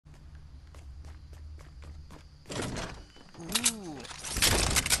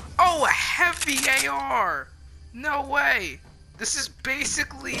Oh, a heavy AR! No way! This is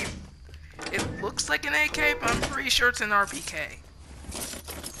basically... It looks like an AK, but I'm pretty sure it's an RPK.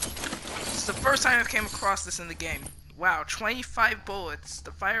 It's the first time I came across this in the game. Wow, 25 bullets.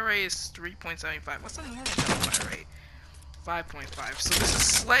 The fire rate is 3.75. What's the normal fire rate? 5.5. So this is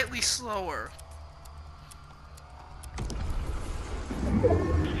slightly slower.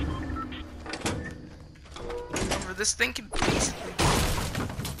 However, this thing can basically...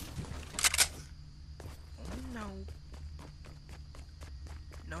 Oh no.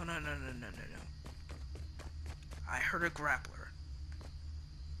 No. I heard a grappler.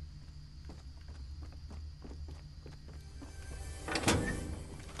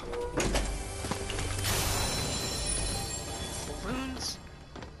 Balloons.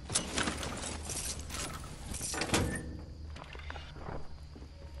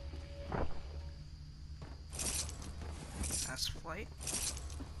 That's flight.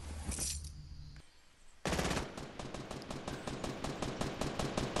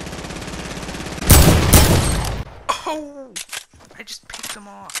 Oh! I just picked them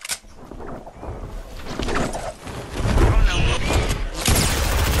off. Oh no.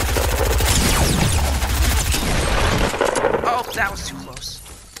 Oh, that was too close.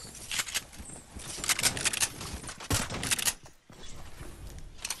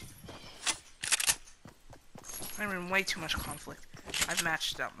 I'm in way too much conflict. I've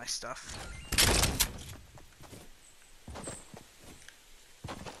matched out my stuff.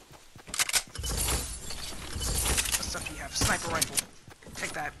 What stuff do you have? Sniper rifle.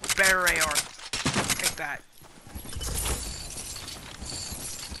 Take that. Better AR. Take that.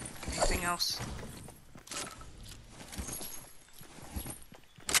 Anything else?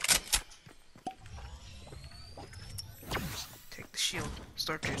 Take the shield.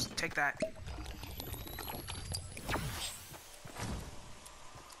 Storm juice. Take that.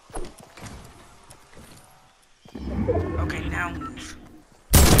 Okay, now move.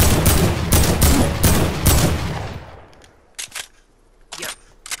 Yep.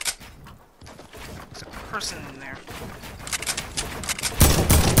 There's a person in there.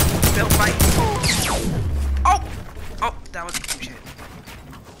 Built by... Oh! Oh, that was a huge hit.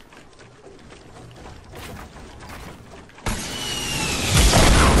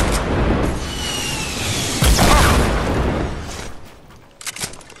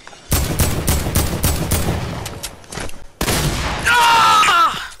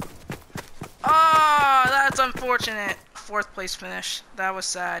 Unfortunate. 4th place finish. That was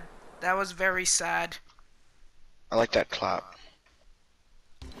sad. That was very sad. I like that clap.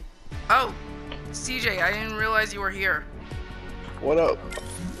 Oh, CJ, I didn't realize you were here. What up?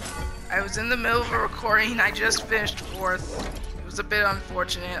 I was in the middle of a recording. I just finished 4th. It was a bit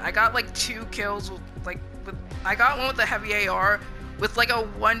unfortunate. I got like 2 kills with I got one with a heavy AR with like a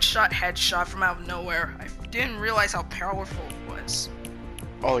one-shot headshot from out of nowhere. I didn't realize how powerful it was.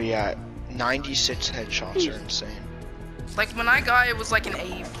 Oh yeah. 96 headshots are insane. Like when I got it was like an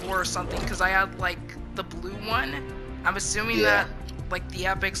 84 or something because I had like the blue one. I'm assuming that like the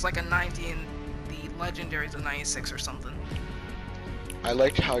epic's like a 90 and the legendary's a 96 or something. I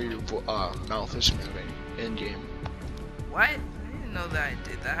liked how your mouth is moving in game. What? I didn't know that I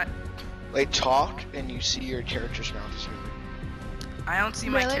did that. Like talk and you see your character's mouth is moving. I don't see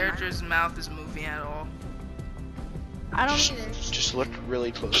my character's mouth is moving at all. I don't either. Just look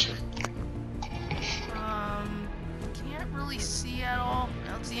really closely. Can't really see at all. I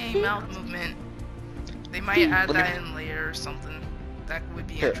don't see any mouth movement. They might add that in later or something. That would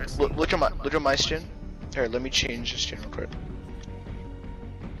be interesting. Look at my skin. Here, let me change this skin real quick.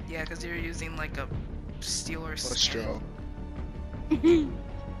 Yeah, because you're using like a Steeler skin.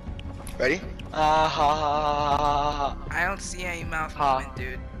 Ready? I don't see any mouth movement,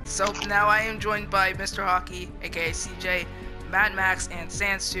 dude. So now I am joined by Mr. Hockey, aka CJ, Mad Max, and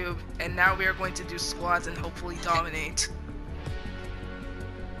Sandstube, and now we are going to do squads and hopefully dominate.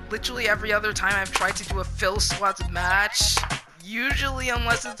 Literally every other time I've tried to do a Phil squads match, usually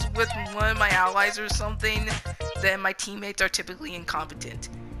unless it's with one of my allies or something, then my teammates are typically incompetent.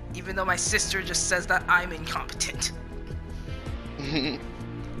 Even though my sister just says that I'm incompetent. You're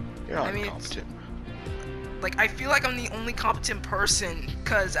not incompetent. Like, I feel like I'm the only competent person,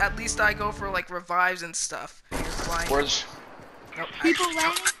 because at least I go for, like, revives and stuff. Where's... Nope, People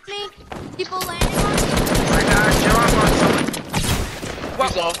landing on me? People landing on me? I gotta jump on someone.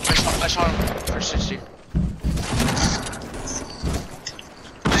 He's low. I shot him for 60.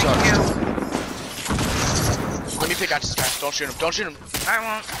 Thank you. Let me pick out this guy. Don't shoot him. Don't shoot him. I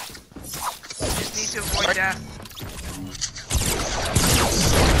won't. Just need to avoid that.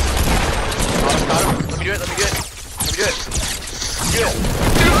 Got him. Let me do it. Let me do it. Let me do it. Do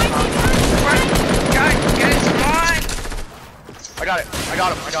it.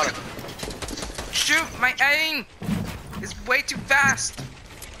 got him. I got him. Shoot, my aim is way too fast.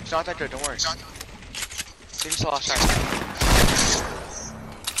 It's not that good. Don't worry. Think it's the last time.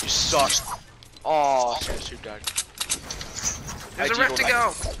 You suck. Oh, shoot, died. There's a rift to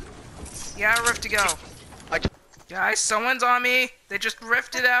go. Yeah, a rift to go. Guys, someone's on me. They just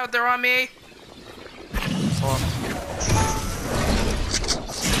rifted out. They're on me.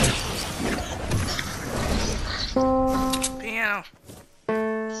 Piano.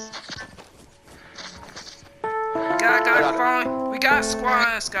 We got a squad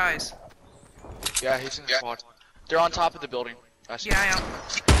on us, guys. Yeah, he's in the squad. They're on top of the building. Yeah, I am.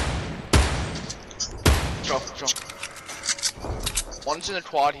 Go. One's in the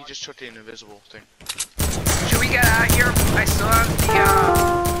quad, he just took the invisible thing. Should we get out of here? I still have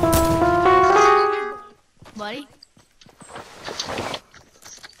the, Buddy?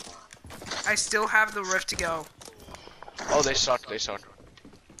 I still have the rift to go. Oh, they suck. Oh,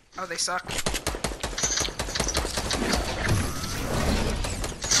 they suck.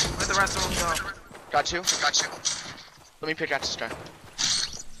 Where'd the rest of them go? Got you. Let me pick out this guy.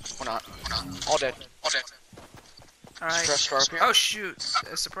 Or not. All dead. Alright. Suppress scar up here. Oh shoot.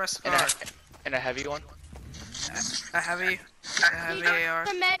 A suppressed scar. And a heavy one. A heavy AR.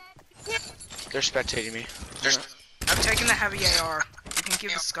 They're spectating me. I'm taking the heavy AR. You can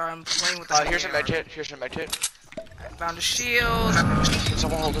give the scar. I'm playing with the heavy Here's a AR. med kit. Here's a med kit. I found a shield. Can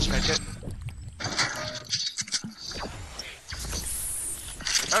someone hold this med kit?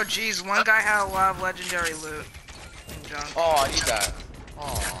 Oh jeez, one guy had a lot of legendary loot and junk. Oh, I need that.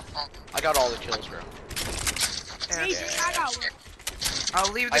 Oh, I got all the kills, bro. Yeah. I got one.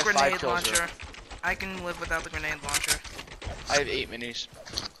 I'll leave I the have 5 grenade kills, launcher. I can live without the grenade launcher. I have 8 minis.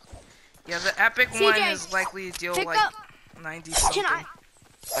 Yeah, the epic CJ, one is likely to deal pick like up. 90 something. Can I?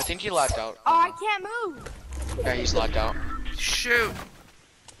 I think he lagged out. Oh, I can't move. Yeah, he's lagged out. Shoot!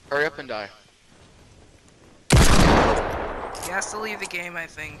 Hurry up and die. He has to leave the game, I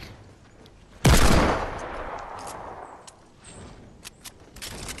think.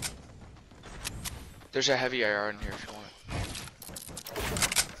 There's a heavy AR in here if you want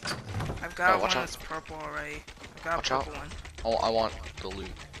it. I've got watch one out. that's purple already. I've got Watch a out. purple one. Oh, I want the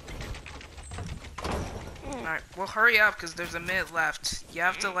loot. Alright, well hurry up because there's a minute left. You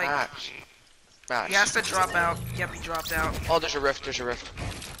have to like... Match. He has to drop out. Yep, he dropped out. Oh, there's a rift.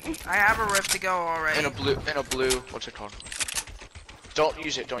 I have a rift to go already. In a blue, what's it called? Don't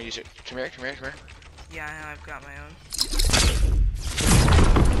use it. Come here. Yeah, I know, I've got my own.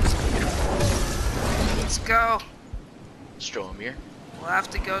 Let's go. Show him here. We'll have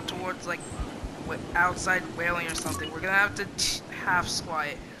to go towards like outside whaling or something. We're gonna have to half squat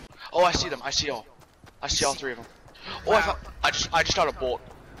it. Oh, I see them. I see all 3 of them. Oh, Wow. I just got a bolt.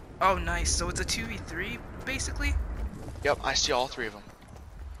 Oh, nice. So it's a 2v3 basically. Yep, I see all 3 of them.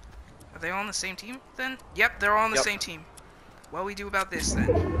 Are they all on the same team then? Yep, they're all on the same team. What do we do about this then?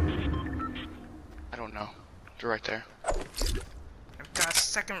 I don't know. They're right there. I've got a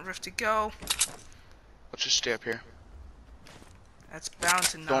second rift to go. Let's just stay up here. That's bound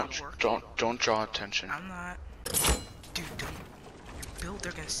to not work. Don't draw attention. I'm not. Dude, don't. Your build,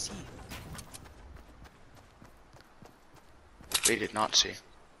 they're gonna see. They did not see.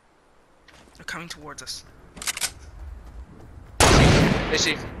 They're coming towards us. They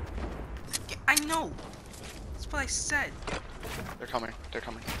see. Yeah, I know. That's what I said. They're coming.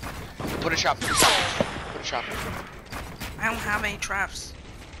 Put a trap. Put a trap. I don't have any traps.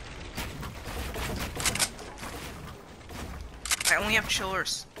 I only have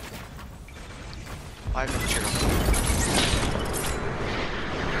chillers. I have no chill.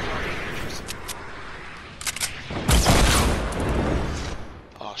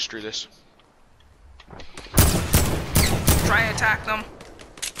 Oh, screw this. Try to attack them.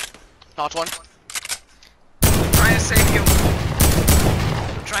 Knocked one. Trying to save you.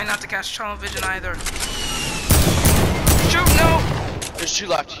 Try not to cast tunnel vision either. Shoot, no! There's 2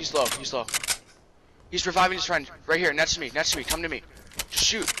 left. He's low. He's reviving his friend. Right here, next to me. Come to me. Just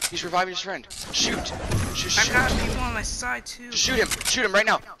shoot. He's reviving his friend. Shoot. Just I've shoot. got people on my side too. Just shoot him. Shoot him right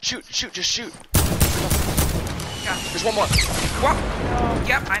now. Shoot. Just shoot. Yeah. There's one more. What?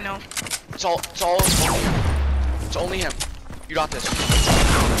 Yep, I know. It's only him. You got this.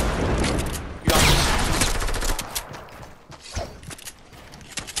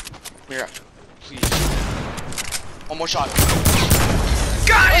 Mira, please. One more shot.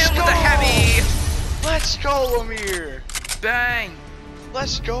 Got him with the heavy! Let's go, Amir. Bang!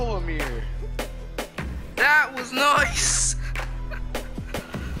 Let's go, Amir. That was nice!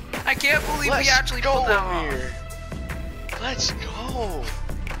 I can't believe we actually pulled that off. Amir. Let's go.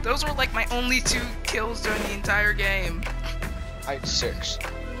 Those were like my only 2 kills during the entire game. I had 6.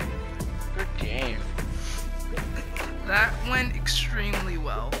 Good game. That went extremely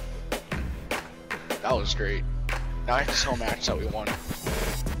well. That was great. Now I have this whole match that we won.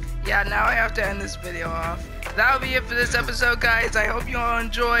 Yeah, now I have to end this video off. That'll be it for this episode, guys. I hope you all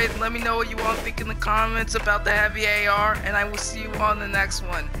enjoyed. Let me know what you all think in the comments about the heavy AR, and I will see you on the next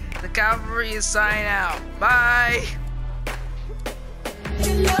one. The Cavalry is signing out. Bye!